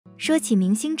说起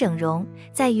明星整容，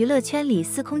在娱乐圈里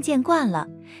司空见惯了，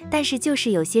但是就是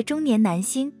有些中年男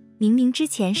星，明明之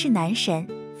前是男神，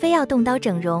非要动刀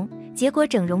整容，结果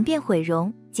整容变毁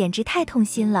容，简直太痛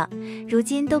心了。如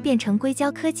今都变成硅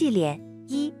胶科技脸。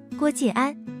郭晋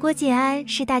安。郭晋安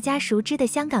是大家熟知的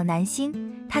香港男星，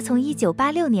他从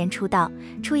1986年出道，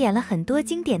出演了很多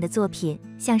经典的作品，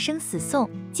像《生死颂》、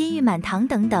《金玉满堂》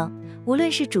等等。无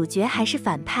论是主角还是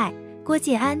反派，郭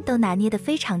晋安都拿捏得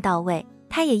非常到位。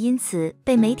他也因此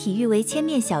被媒体誉为千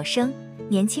面小生。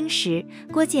年轻时，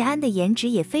郭晋安的颜值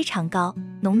也非常高，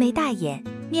浓眉大眼，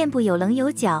面部有棱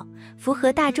有角，符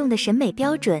合大众的审美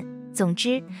标准。总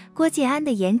之，郭晋安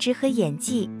的颜值和演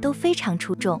技都非常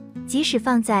出众，即使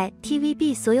放在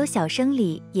TVB 所有小生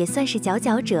里，也算是佼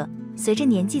佼者。随着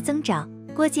年纪增长，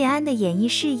郭晋安的演艺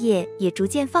事业也逐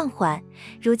渐放缓，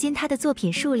如今他的作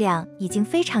品数量已经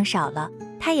非常少了，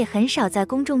他也很少在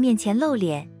公众面前露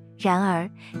脸。然而，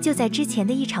就在之前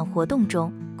的一场活动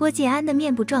中，郭晋安的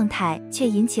面部状态却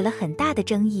引起了很大的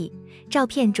争议。照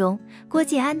片中，郭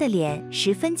晋安的脸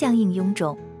十分僵硬臃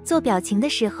肿，做表情的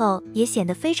时候也显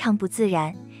得非常不自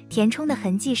然，填充的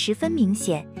痕迹十分明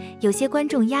显，有些观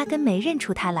众压根没认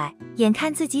出他来。眼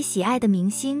看自己喜爱的明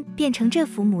星变成这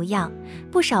副模样，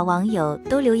不少网友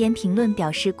都留言评论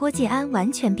表示郭晋安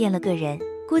完全变了个人。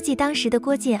估计当时的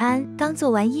郭晋安刚做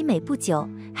完医美不久，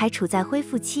还处在恢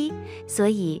复期，所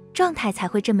以状态才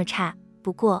会这么差。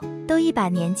不过都一把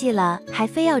年纪了，还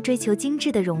非要追求精致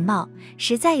的容貌，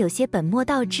实在有些本末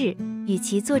倒置。与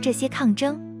其做这些抗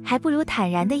争，还不如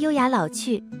坦然的优雅老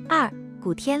去。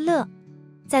古天乐。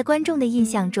在观众的印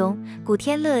象中，古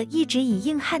天乐一直以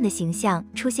硬汉的形象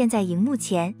出现在荧幕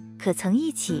前，可曾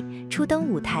一起初登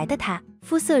舞台的他，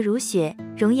肤色如雪，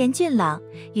容颜俊朗，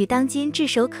与当今炙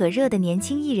手可热的年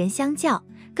轻艺人相较，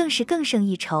更是更胜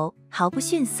一筹，毫不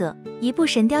逊色。一部《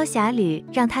神雕侠侣》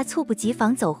让他猝不及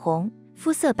防走红，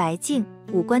肤色白净，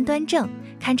五官端正，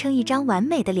堪称一张完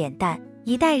美的脸蛋。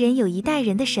一代人有一代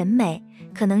人的审美，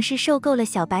可能是受够了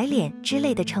小白脸之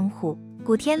类的称呼。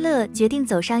古天乐决定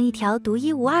走上一条独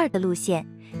一无二的路线，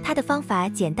他的方法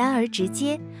简单而直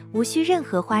接，无需任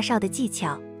何花哨的技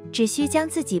巧，只需将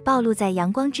自己暴露在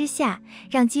阳光之下，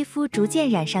让肌肤逐渐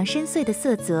染上深邃的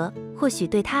色泽。或许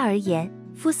对他而言，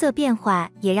肤色变化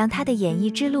也让他的演艺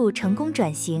之路成功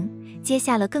转型，接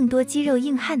下了更多肌肉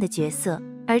硬汉的角色。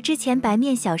而之前白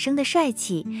面小生的帅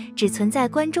气只存在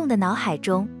观众的脑海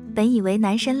中，本以为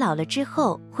男神老了之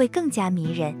后会更加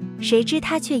迷人，谁知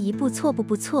他却一步错步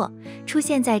不错。出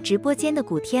现在直播间的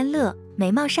古天乐，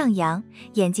眉毛上扬，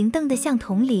眼睛瞪得像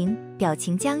铜铃，表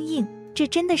情僵硬，这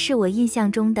真的是我印象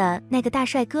中的那个大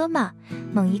帅哥吗？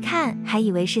猛一看还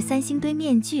以为是三星堆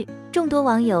面具。众多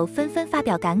网友纷纷发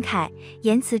表感慨，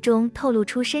言辞中透露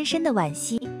出深深的惋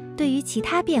惜。对于其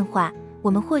他变化，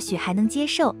我们或许还能接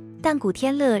受，但古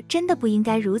天乐真的不应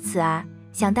该如此啊！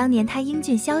想当年他英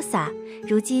俊潇洒，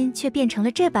如今却变成了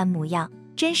这般模样，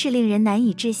真是令人难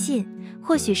以置信。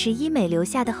或许是医美留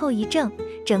下的后遗症，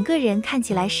整个人看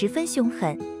起来十分凶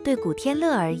狠。对古天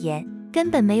乐而言，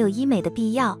根本没有医美的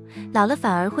必要，老了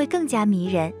反而会更加迷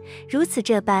人。如此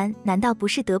这般，难道不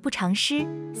是得不偿失？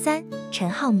陈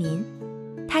浩民。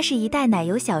他是一代奶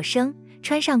油小生，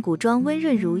穿上古装温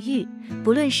润如玉，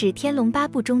不论是《天龙八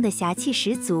部》中的侠气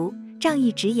十足、仗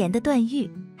义直言的段誉，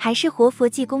还是活佛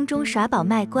济公中耍宝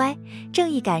卖乖、正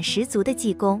义感十足的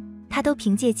济公，他都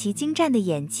凭借其精湛的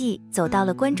演技走到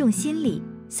了观众心里。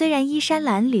虽然衣衫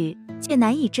褴褛，却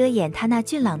难以遮掩他那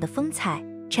俊朗的风采。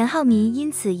陈浩民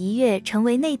因此一跃成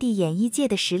为内地演艺界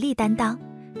的实力担当。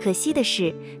可惜的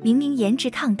是，明明颜值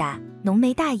抗打，浓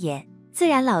眉大眼，自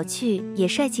然老去，也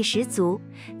帅气十足，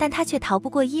但他却逃不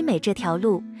过医美这条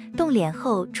路。动脸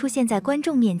后出现在观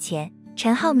众面前，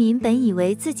陈浩民本以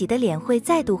为自己的脸会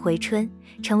再度回春，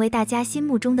成为大家心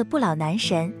目中的不老男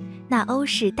神。那欧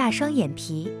式大双眼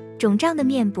皮、肿胀的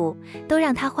面部，都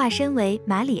让他化身为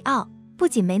马里奥，不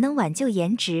仅没能挽救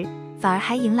颜值，反而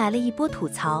还迎来了一波吐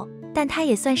槽。但他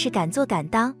也算是敢做敢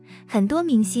当，很多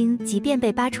明星即便被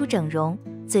扒出整容，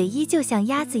嘴依旧像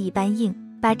鸭子一般硬，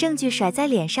把证据甩在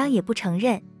脸上也不承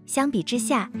认。相比之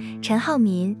下，陈浩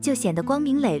民就显得光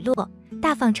明磊落，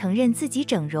大方承认自己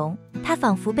整容。他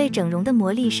仿佛被整容的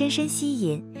魔力深深吸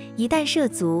引，一旦涉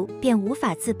足便无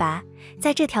法自拔，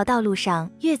在这条道路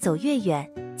上越走越远。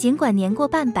尽管年过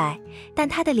半百，但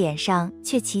他的脸上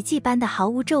却奇迹般的毫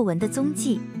无皱纹的踪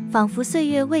迹，仿佛岁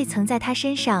月未曾在他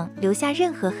身上留下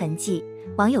任何痕迹。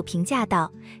网友评价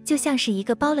道，就像是一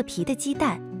个剥了皮的鸡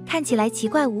蛋，看起来奇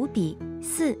怪无比。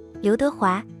刘德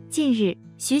华。近日，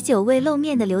许久未露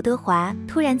面的刘德华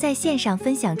突然在线上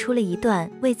分享出了一段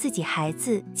为自己孩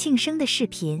子庆生的视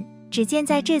频。只见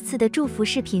在这次的祝福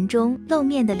视频中露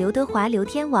面的刘德华刘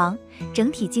天王，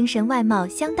整体精神外貌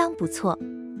相当不错，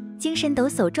精神抖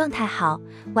擞，状态好，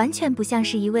完全不像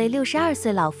是一位62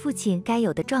岁老父亲该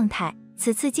有的状态。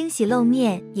此次惊喜露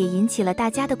面也引起了大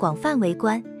家的广泛围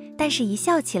观，但是一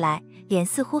笑起来，脸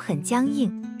似乎很僵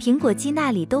硬，苹果肌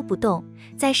那里都不动。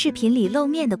在视频里露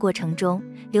面的过程中，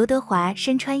刘德华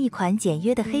身穿一款简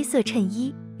约的黑色衬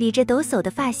衣，理着抖擞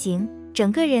的发型，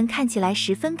整个人看起来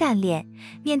十分干练。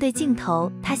面对镜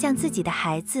头，他向自己的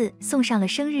孩子送上了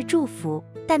生日祝福，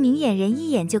但明眼人一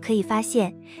眼就可以发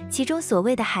现，其中所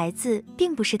谓的孩子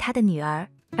并不是他的女儿，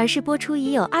而是播出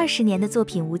已有20年的作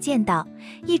品《无间道》。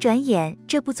一转眼，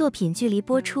这部作品距离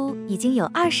播出已经有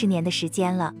20年的时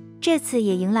间了，这次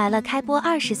也迎来了开播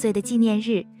20岁的纪念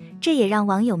日，这也让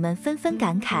网友们纷纷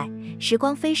感慨，时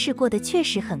光飞逝过得确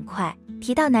实很快。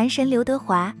提到男神刘德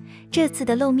华，这次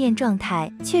的露面状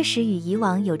态确实与以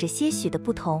往有着些许的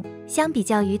不同，相比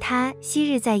较于他昔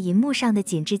日在银幕上的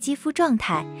紧致肌肤状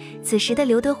态，此时的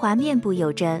刘德华面部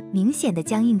有着明显的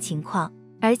僵硬情况，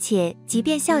而且即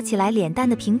便笑起来，脸蛋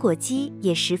的苹果肌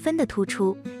也十分的突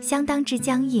出，相当之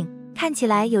僵硬，看起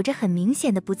来有着很明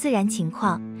显的不自然情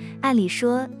况。按理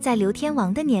说，在刘天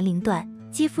王的年龄段，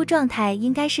肌肤状态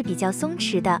应该是比较松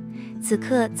弛的，此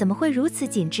刻怎么会如此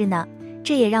紧致呢？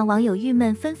这也让网友郁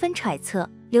闷，纷纷揣测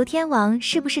刘天王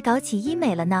是不是搞起医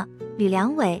美了呢？吕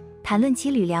良伟，谈论起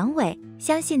吕良伟，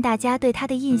相信大家对他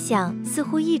的印象似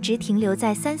乎一直停留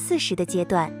在30-40的阶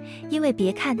段，因为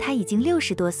别看他已经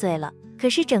60多岁了，可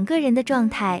是整个人的状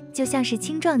态就像是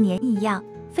青壮年一样，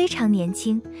非常年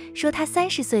轻，说他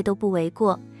30岁都不为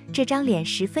过。这张脸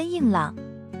十分硬朗，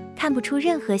看不出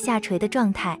任何下垂的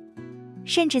状态，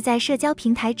甚至在社交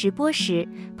平台直播时，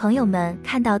朋友们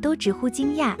看到都直呼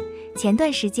惊讶。前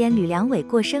段时间吕良伟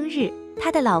过生日，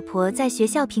他的老婆在学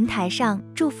校平台上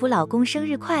祝福老公生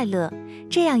日快乐，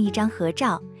这样一张合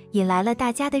照引来了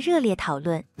大家的热烈讨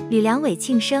论。吕良伟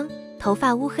庆生，头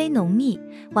发乌黑浓密，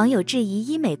网友质疑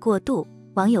医美过度，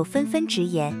网友纷纷直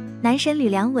言，男神吕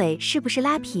良伟是不是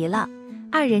拉皮了？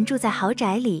二人住在豪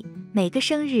宅里，每个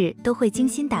生日都会精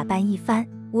心打扮一番，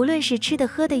无论是吃的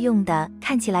喝的用的，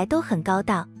看起来都很高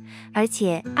档，而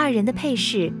且二人的配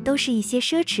饰都是一些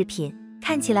奢侈品，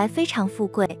看起来非常富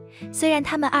贵。虽然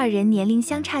他们二人年龄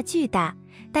相差巨大，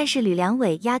但是吕良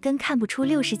伟压根看不出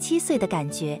67岁的感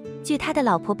觉。据他的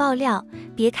老婆爆料，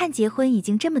别看结婚已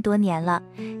经这么多年了，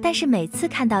但是每次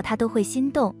看到他都会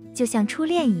心动，就像初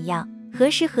恋一样，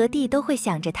何时何地都会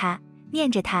想着他，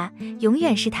念着他，永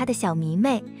远是他的小迷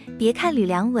妹。别看吕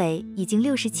良伟已经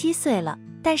67岁了，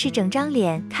但是整张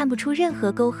脸看不出任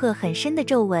何沟壑很深的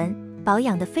皱纹，保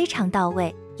养得非常到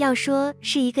位。要说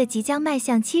是一个即将迈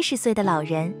向70岁的老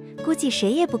人，估计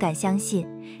谁也不敢相信。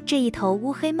这一头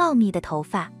乌黑茂密的头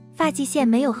发，发际线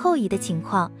没有后移的情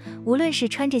况，无论是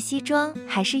穿着西装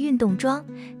还是运动装，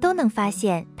都能发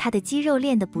现他的肌肉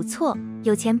练得不错。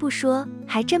有钱不说，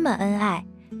还这么恩爱，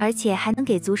而且还能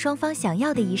给足双方想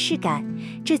要的仪式感，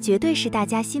这绝对是大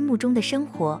家心目中的生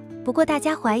活。不过大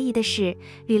家怀疑的是，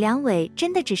吕良伟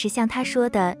真的只是像他说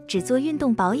的只做运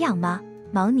动保养吗？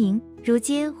毛宁如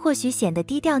今或许显得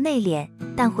低调内敛，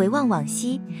但回望往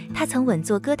昔，他曾稳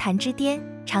坐歌坛之巅，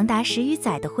长达10余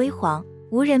载的辉煌，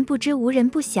无人不知，无人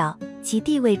不晓其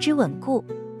地位之稳固。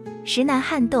石南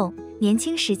撼动，年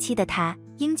轻时期的他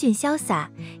英俊潇洒，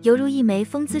犹如一枚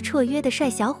风姿绰约的帅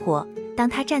小伙。当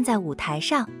他站在舞台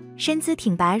上，身姿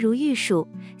挺拔如玉树，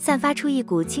散发出一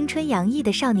股青春洋溢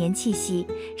的少年气息，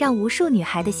让无数女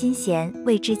孩的心弦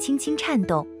为之轻轻颤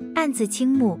动，暗自倾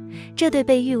慕。这对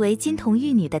被誉为金童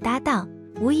玉女的搭档，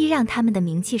无疑让他们的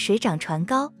名气水涨船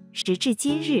高。时至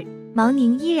今日，毛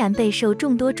宁依然备受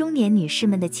众多中年女士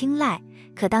们的青睐，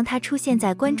可当他出现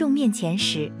在观众面前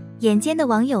时，眼尖的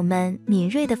网友们敏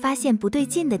锐地发现不对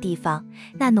劲的地方，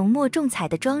那浓墨重彩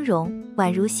的妆容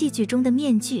宛如戏剧中的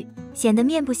面具，显得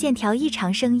面部线条异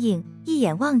常生硬，一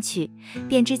眼望去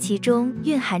便知其中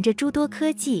蕴含着诸多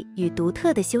科技与独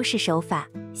特的修饰手法，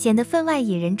显得分外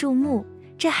引人注目。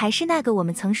这还是那个我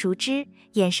们曾熟知、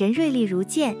眼神锐利如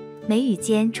剑、眉宇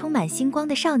间充满星光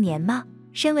的少年吗？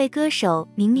身为歌手，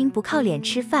明明不靠脸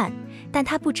吃饭，但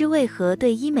他不知为何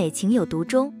对医美情有独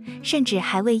钟，甚至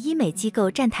还为医美机构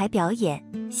站台表演，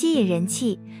吸引人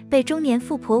气。被中年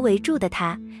富婆围住的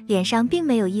他，脸上并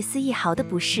没有一丝一毫的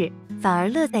不适，反而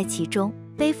乐在其中，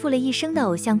背负了一生的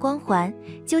偶像光环。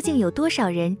究竟有多少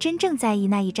人真正在意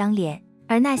那一张脸？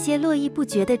而那些络绎不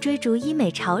绝地追逐医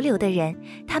美潮流的人，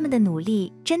他们的努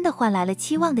力真的换来了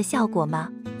期望的效果吗？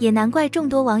也难怪众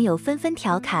多网友纷纷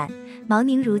调侃，毛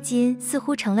宁如今似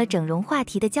乎成了整容话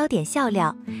题的焦点笑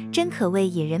料，真可谓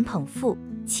引人捧腹。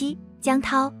7. 江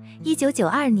涛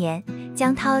，1992年，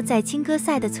江涛在青歌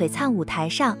赛的璀璨舞台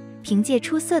上凭借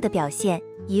出色的表现，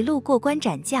一路过关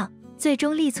斩将，最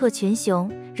终力挫群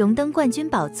雄，荣登冠军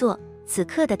宝座。此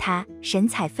刻的他神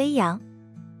采飞扬，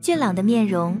俊朗的面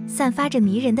容散发着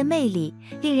迷人的魅力，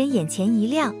令人眼前一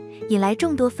亮，引来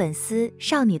众多粉丝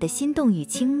少女的心动与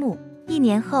倾慕。1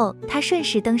年后，他顺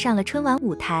势登上了春晚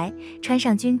舞台，穿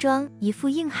上军装，一副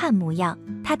硬汉模样。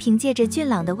他凭借着俊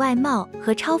朗的外貌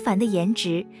和超凡的颜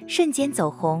值，瞬间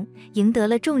走红，赢得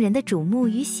了众人的瞩目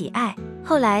与喜爱。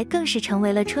后来更是成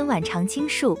为了春晚常青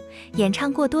树，演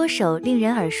唱过多首令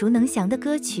人耳熟能详的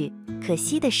歌曲。可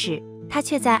惜的是，他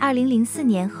却在2004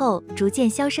年后逐渐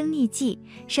销声匿迹。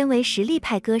身为实力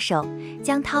派歌手，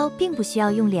江涛并不需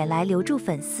要用脸来留住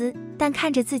粉丝，但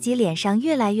看着自己脸上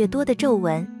越来越多的皱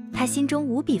纹，他心中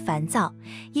无比烦躁，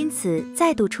因此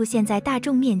再度出现在大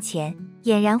众面前，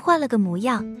俨然换了个模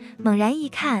样。猛然一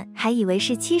看，还以为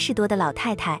是70多的老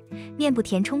太太，面部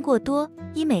填充过多，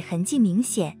医美痕迹明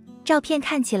显，照片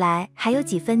看起来还有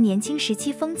几分年轻时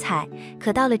期风采，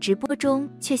可到了直播中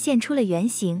却现出了原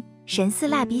形，神似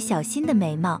蜡笔小新的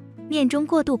眉毛，面中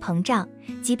过度膨胀，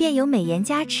即便有美颜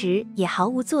加持也毫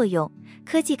无作用，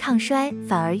科技抗衰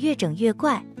反而越整越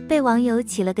怪，被网友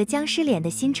起了个僵尸脸的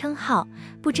新称号。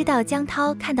不知道江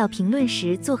涛看到评论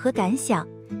时作何感想？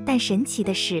但神奇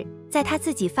的是，在他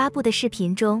自己发布的视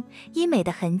频中，医美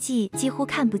的痕迹几乎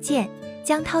看不见，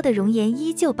江涛的容颜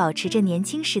依旧保持着年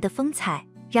轻时的风采。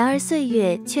然而岁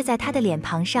月却在他的脸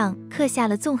庞上刻下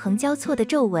了纵横交错的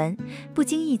皱纹，不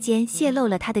经意间泄露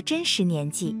了他的真实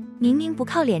年纪。明明不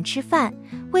靠脸吃饭，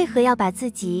为何要把自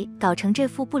己搞成这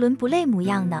副不伦不类模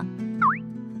样呢？